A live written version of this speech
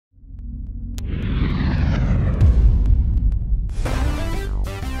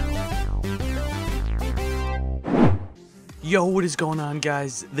Yo, what is going on,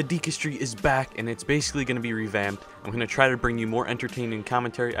 guys? The Dekestry is back, and it's basically going to be revamped. I'm going to try to bring you more entertaining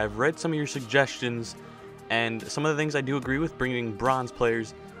commentary. I've read some of your suggestions, and some of the things I do agree with, bringing bronze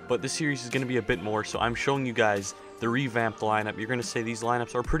players, but this series is going to be a bit more, so I'm showing you guys the revamped lineup. You're going to say these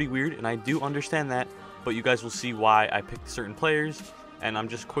lineups are pretty weird, and I do understand that, but you guys will see why I picked certain players, and I'm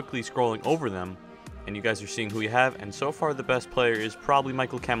just quickly scrolling over them, and you guys are seeing who you have, and so far the best player is probably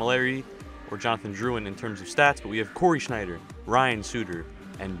Michael Camilleri, or Jonathan Drouin in terms of stats, but we have Corey Schneider, Ryan Suter,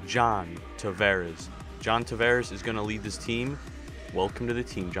 and John Tavares. John Tavares is going to lead this team. Welcome to the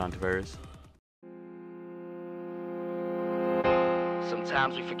team, John Tavares.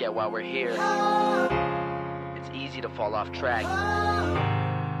 Sometimes we forget why we're here. It's easy to fall off track.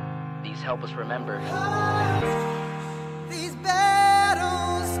 These help us remember. These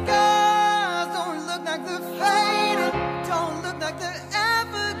battle scars don't look like they're faded, don't look like they're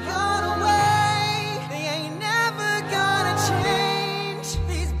ever gone away. They ain't never gonna change.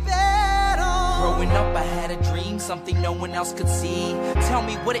 These battles. Growing up, I had a dream, something no one else could see. Tell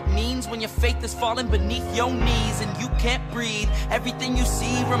me what it means when your faith is falling beneath your knees and you can't breathe. Everything you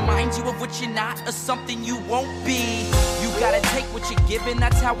see reminds you of what you're not or something you won't be. You gotta take what you're given,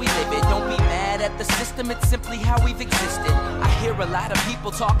 that's how we live it. Don't be mad at the system, it's simply how we've existed. I hear a lot of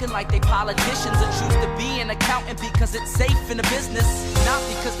people talking like they politicians and choose to be an accountant because it's safe in a business. Not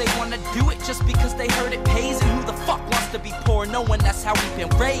because they wanna do it, just because they heard it pays. And who the fuck wants to be poor knowing that's how we've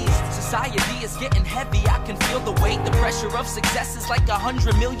been raised? Society is getting heavy, I can feel the weight. The pressure of success is like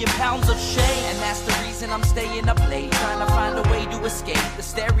 100 million pounds of shame. And that's the reason I'm staying up late, trying to find a way to escape the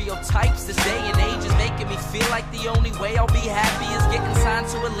stereotypes this day and age is making me feel like the only way I'll be happy is getting signed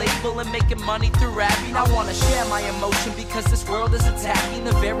to a label and making money through rapping. I wanna share my emotion because this world is attacking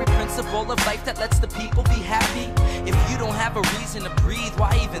the very principle of life that lets the people be happy. If you don't have a reason to breathe,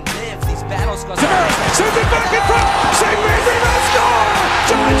 why even live? These battles cause sends it back in front. St. Mary's rebound score.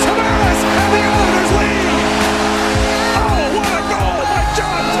 John Tavares and the Islanders lead. Oh, what a goal by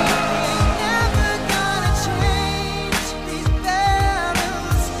John Tavares!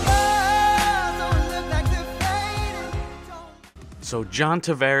 So John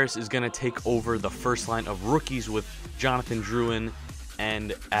Tavares is going to take over the first line of rookies with Jonathan Drouin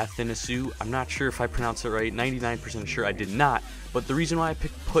and Athanasu. I'm not sure if I pronounced it right, 99% sure I did not, but the reason why I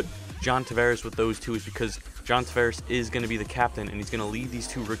put John Tavares with those two is because John Tavares is going to be the captain, and he's going to lead these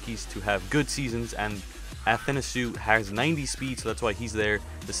two rookies to have good seasons, and Athanasu has 90 speed, so that's why he's there.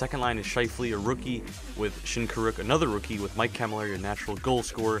 The second line is Shifley, a rookie, with Shin Karuk, another rookie, with Mike Camilleri, a natural goal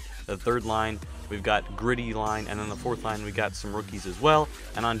scorer. The third line, we've got Gritty line, and then the fourth line, we got some rookies as well.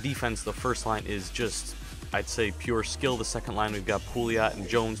 And on defense, the first line is just, I'd say, pure skill. The second line, we've got Pouliot and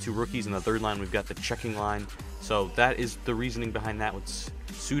Jones, two rookies, and the third line, we've got the checking line. So that is the reasoning behind that, with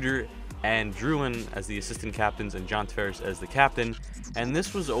Suter and Drouin as the assistant captains and John Tavares as the captain. And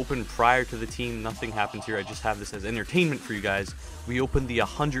this was open prior to the team. Nothing happens here. I just have this as entertainment for you guys. We opened the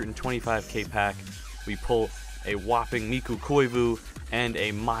 125k pack. We pull a whopping Mikko Koivu and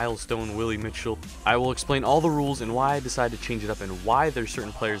a milestone Willie Mitchell. I will explain all the rules and why I decided to change it up and why there's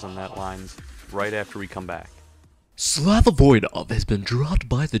certain players on that lines right after we come back. Slava Voinov has been dropped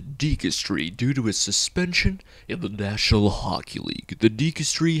by the Dekestry due to his suspension in the National Hockey League. The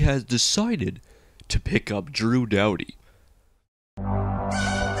Dekestry has decided to pick up Drew Doughty.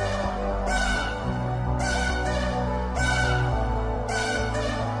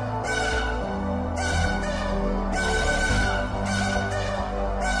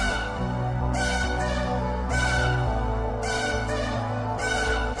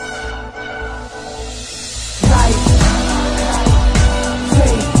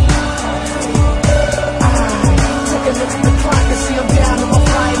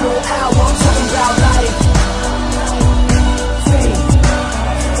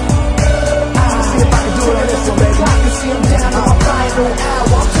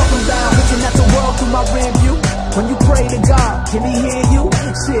 When you pray to God, can he hear you?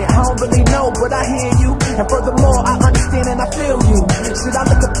 Shit, I don't really know, but I hear you. And furthermore, I understand and I feel you. Shit, I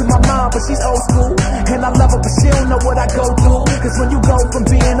look up to my mom, but she's old school. And I love her, but she don't know what I go through. Cause when you go from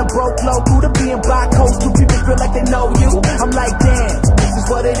being a broke local to being bi-coastal, people feel like they know you. I'm like, damn, this is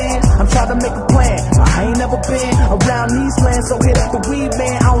what it is. I'm trying to make a plan. I ain't never been around these lands, so hit up the weed,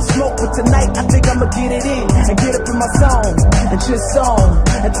 man. I don't smoke, but tonight I think I'ma get it in and get up in my zone and just zone.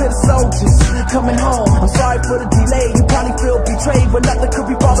 And to the soldiers coming home, I'm sorry for the delay. You probably feel betrayed, but nothing could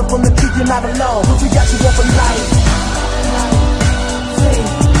be farther from the truth. You're not alone. We got you up for life.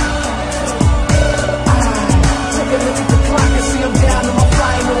 Take a look at the clock and see I'm down to my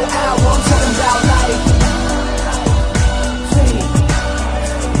final hour. I'm talking about life.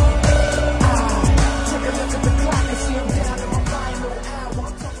 Take a look at the clock and see I'm down to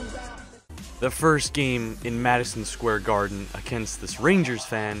first game in Madison Square Garden against this Rangers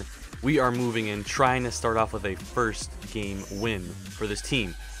fan, we are moving in, trying to start off with a first game win for this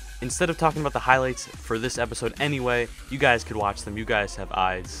team. Instead of talking about the highlights for this episode anyway, you guys could watch them. You guys have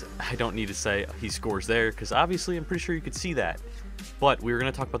eyes. I don't need to say he scores there, because obviously I'm pretty sure you could see that. But we were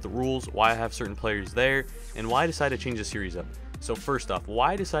going to talk about the rules, why I have certain players there, and why I decided to change the series up. So first off,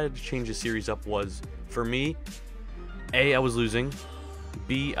 why I decided to change the series up was, for me, A, I was losing.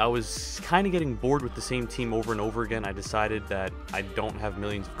 B, I was kind of getting bored with the same team over and over again. I decided that I don't have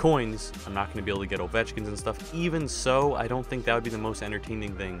millions of coins. I'm not going to be able to get Ovechkins and stuff. Even so, I don't think that would be the most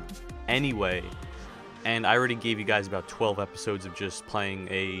entertaining thing anyway. And I already gave you guys about 12 episodes of just playing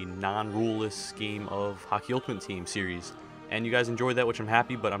a non-ruleless game of Hockey Ultimate Team series. And you guys enjoyed that, which I'm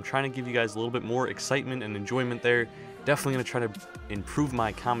happy, but I'm trying to give you guys a little bit more excitement and enjoyment there. Definitely going to try to improve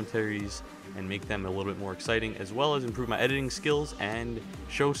my commentaries and make them a little bit more exciting, as well as improve my editing skills and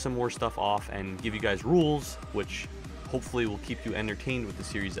show some more stuff off and give you guys rules, which hopefully will keep you entertained with the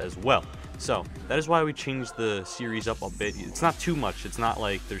series as well. So that is why we changed the series up a bit. It's not too much. It's not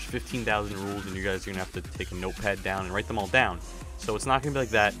like there's 15,000 rules and you guys are gonna have to take a notepad down and write them all down. So it's not gonna be like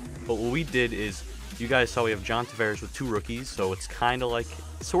that. But what we did is, you guys saw we have John Tavares with 2 rookies, so it's kind of like,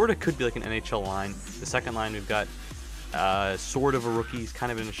 sort of could be like an NHL line. The second line we've got sort of a rookie. He's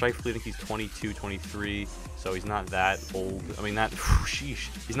kind of in a Scheifele. I think he's 22, 23, so he's not that old. I mean, sheesh,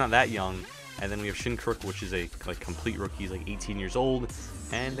 he's not that young. And then we have Shinkruk, which is a complete rookie. He's like 18 years old.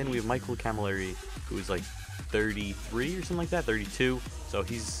 And then we have Michael Camilleri, who is like 33 or something like that, 32. So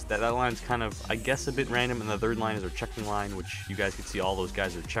he's that line's kind of, I guess, a bit random. And the third line is our checking line, which you guys can see all those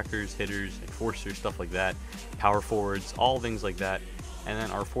guys are checkers, hitters, enforcers, stuff like that, power forwards, all things like that. And then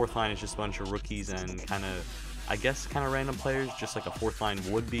our fourth line is just a bunch of rookies and kind of, I guess, kind of random players, just like a fourth line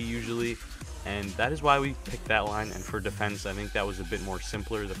would be usually. And that is why we picked that line. And for defense, I think that was a bit more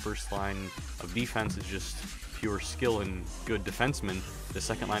simpler. The first line of defense is just pure skill and good defensemen. The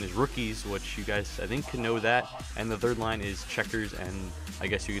second line is rookies, which you guys, I think, can know that. And the third line is checkers, and I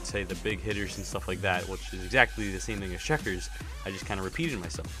guess you could say the big hitters and stuff like that, which is exactly the same thing as checkers. I just kind of repeated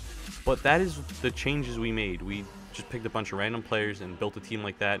myself. But that is the changes we made. We just picked a bunch of random players and built a team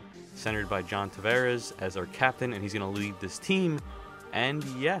like that, centered by John Tavares as our captain, and he's going to lead this team. And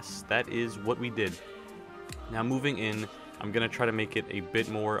yes, that is what we did. Now moving in, I'm going to try to make it a bit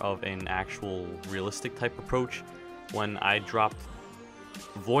more of an actual realistic type approach. When I dropped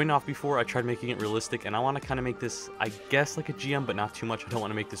Voynov before, I tried making it realistic, and I want to kind of make this, I guess, like a GM, but not too much. I don't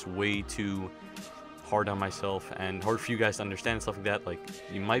want to make this way too hard on myself and hard for you guys to understand and stuff like that. Like,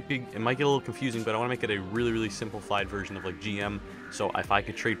 it might get a little confusing, but I want to make it a really, really simplified version of like GM. So if I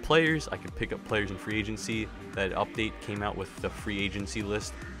could trade players, I could pick up players in free agency. That update came out with the free agency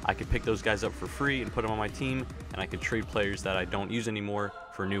list. I could pick those guys up for free and put them on my team, and I could trade players that I don't use anymore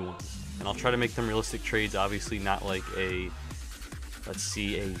for new ones. And I'll try to make them realistic trades, obviously not like a, let's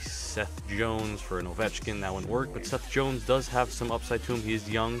see, a Seth Jones for an Ovechkin. That wouldn't work, but Seth Jones does have some upside to him. He is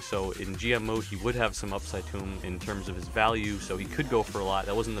young, so in GM mode, he would have some upside to him in terms of his value, so he could go for a lot.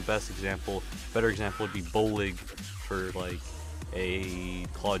 That wasn't the best example. Better example would be Bolig for like a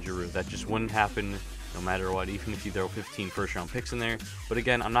Claude Giroux. That just wouldn't happen no matter what, even if you throw 15 first-round picks in there. But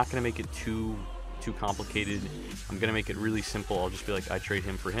again, I'm not going to make it too complicated. I'm going to make it really simple. I'll just be like, I trade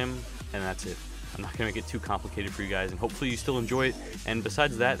him for him, and that's it. I'm not going to make it too complicated for you guys, and hopefully you still enjoy it. And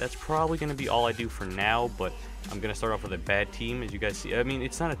besides that, that's probably going to be all I do for now, but I'm going to start off with a bad team, as you guys see. I mean,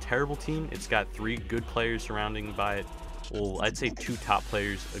 it's not a terrible team. It's got 3 good players surrounding by it. Well, I'd say 2 top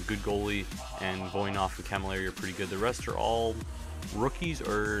players, a good goalie, and Voynov and Camilleri are pretty good. The rest are all rookies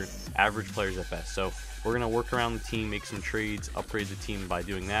or average players at best. So we're going to work around the team, make some trades, upgrade the team by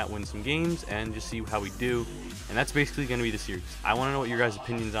doing that, win some games, and just see how we do. And that's basically going to be the series. I want to know what your guys'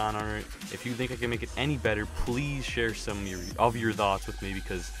 opinions on it. If you think I can make it any better, please share some of your thoughts with me,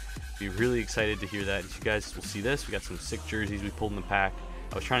 because I'd be really excited to hear that. You guys will see this. We got some sick jerseys we pulled in the pack.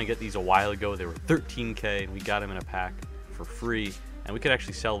 I was trying to get these a while ago. They were $13K, and we got them in a pack for free. And we could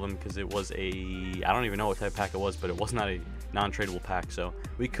actually sell them because it was a, I don't even know what type of pack it was, but it was not a non-tradable pack. So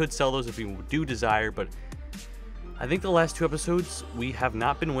we could sell those if we do desire, but I think the last 2 episodes, we have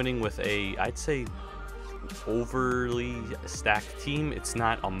not been winning with a, I'd say, overly stacked team. It's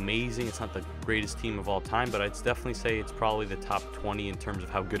not amazing. It's not the greatest team of all time, but I'd definitely say it's probably the top 20 in terms of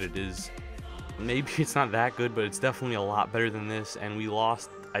how good it is. Maybe it's not that good, but it's definitely a lot better than this. And we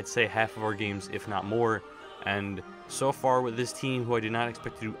lost, I'd say, half of our games, if not more. And so far with this team, who I did not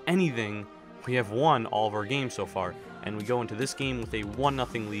expect to do anything, we have won all of our games so far. And we go into this game with a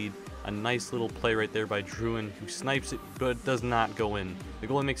 1-0 lead. A nice little play right there by Druin, who snipes it, but does not go in. The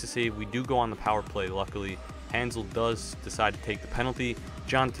goalie makes a save. We do go on the power play, luckily, Hansel does decide to take the penalty.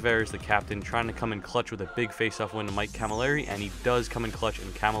 John Tavares, the captain, trying to come in clutch with a big face-off win to Mike Camilleri, and he does come in clutch,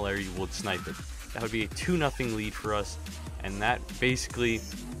 and Camilleri would snipe it. That would be a 2-0 lead for us, and that's basically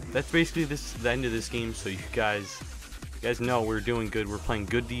the end of this game. So you guys know we're doing good. We're playing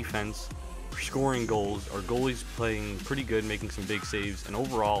good defense. We're scoring goals. Our goalie's playing pretty good, making some big saves, and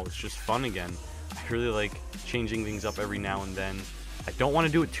overall, it's just fun again. I really like changing things up every now and then. I don't want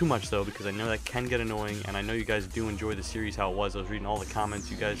to do it too much though, because I know that can get annoying, and I know you guys do enjoy the series how it was. I was reading all the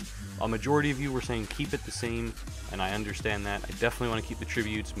comments. You guys, a majority of you were saying keep it the same, and I understand that. I definitely want to keep the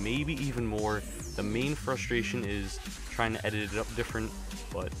tributes, maybe even more. The main frustration is trying to edit it up different,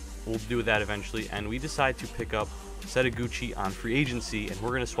 but we'll do that eventually. And we decide to pick up Setaguchi on free agency, and we're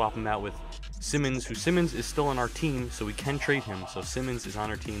going to swap him out with Simmons, who Simmons is still on our team, so we can trade him. So Simmons is on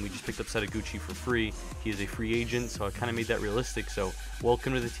our team. We just picked up Setaguchi for free. He is a free agent, so I kind of made that realistic. So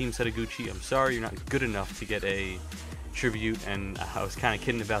welcome to the team, Setaguchi. I'm sorry you're not good enough to get a tribute, and I was kind of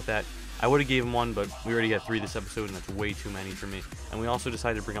kidding about that. I would have gave him one, but we already got 3 this episode, and that's way too many for me. And we also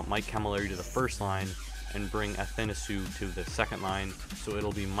decided to bring up Mike Camilleri to the first line and bring Athenasu to the second line. So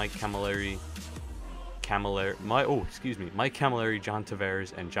it'll be Mike Camilleri, Mike Camilleri, John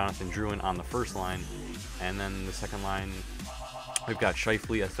Tavares, and Jonathan Drouin on the first line. And then the second line, we've got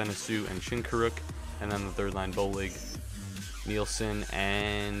Scheifele, Athenasu, and Shinkaruk. And then the third line, Bolig, Nielsen,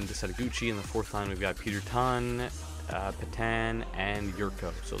 and Setaguchi. In the fourth line, we've got Peter Tan, Patan, and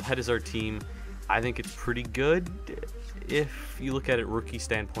Yurko. So that is our team. I think it's pretty good. If you look at it rookie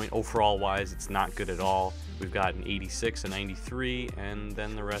standpoint, overall wise, it's not good at all. We've got an 86, a 93, and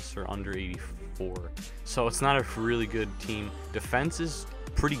then the rest are under 84. So it's not a really good team. Defense is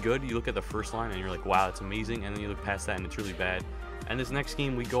pretty good. You look at the first line and you're like, wow, that's amazing. And then you look past that and it's really bad. And this next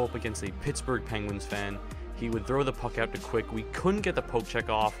game, we go up against a Pittsburgh Penguins fan. He would throw the puck out to Quick. We couldn't get the poke check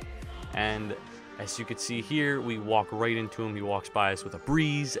off. And as you can see here, we walk right into him. He walks by us with a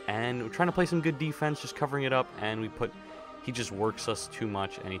breeze. And we're trying to play some good defense, just covering it up. And he just works us too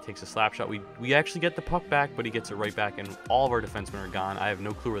much, and he takes a slap shot. We actually get the puck back, but he gets it right back, and all of our defensemen are gone. I have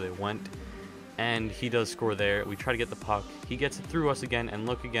no clue where they went. And he does score there. We try to get the puck. He gets it through us again, and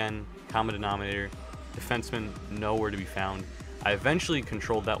look again, common denominator. Defenseman nowhere to be found. I eventually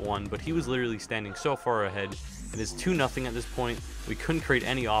controlled that one, but he was literally standing so far ahead. It is 2-0 at this point. We couldn't create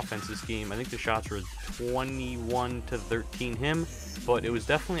any offense this game. I think the shots were 21-13 him, but it was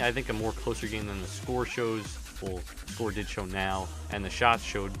definitely, I think, a more closer game than the score shows. Well, score did show now, and the shots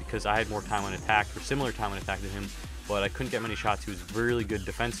showed, because I had more time on attack, or similar time on attack to him, but I couldn't get many shots. He was really good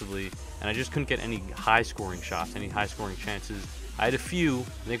defensively, and I just couldn't get any high-scoring shots, any high-scoring chances. I had a few.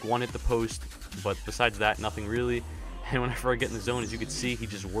 I think one hit the post, but besides that, nothing really. And whenever I get in the zone, as you can see, he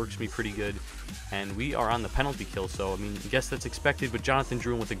just works me pretty good. And we are on the penalty kill, so I mean, I guess that's expected, but Jonathan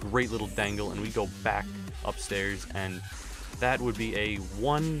Drouin with a great little dangle, and we go back upstairs, and that would be a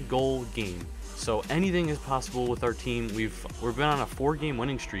 1-goal game. So anything is possible with our team. We've been on a 4-game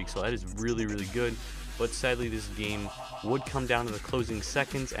winning streak, so that is really, really good. But sadly, this game would come down to the closing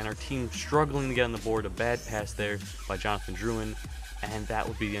seconds, and our team struggling to get on the board. A bad pass there by Jonathan Drouin, and that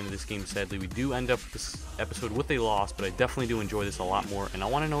would be the end of this game, sadly. We do end up this episode with a loss, but I definitely do enjoy this a lot more, and I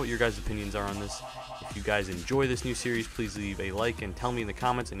want to know what your guys' opinions are on this. If you guys enjoy this new series, please leave a like and tell me in the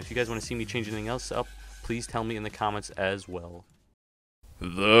comments, and if you guys want to see me change anything else up, please tell me in the comments as well. The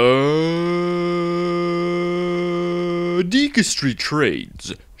Dekestry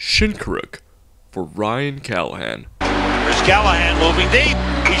trades Shinkaruk for Ryan Callahan. Here's Callahan moving deep.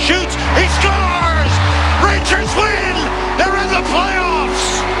 He shoots. He scores! Rangers win! They're in the playoffs!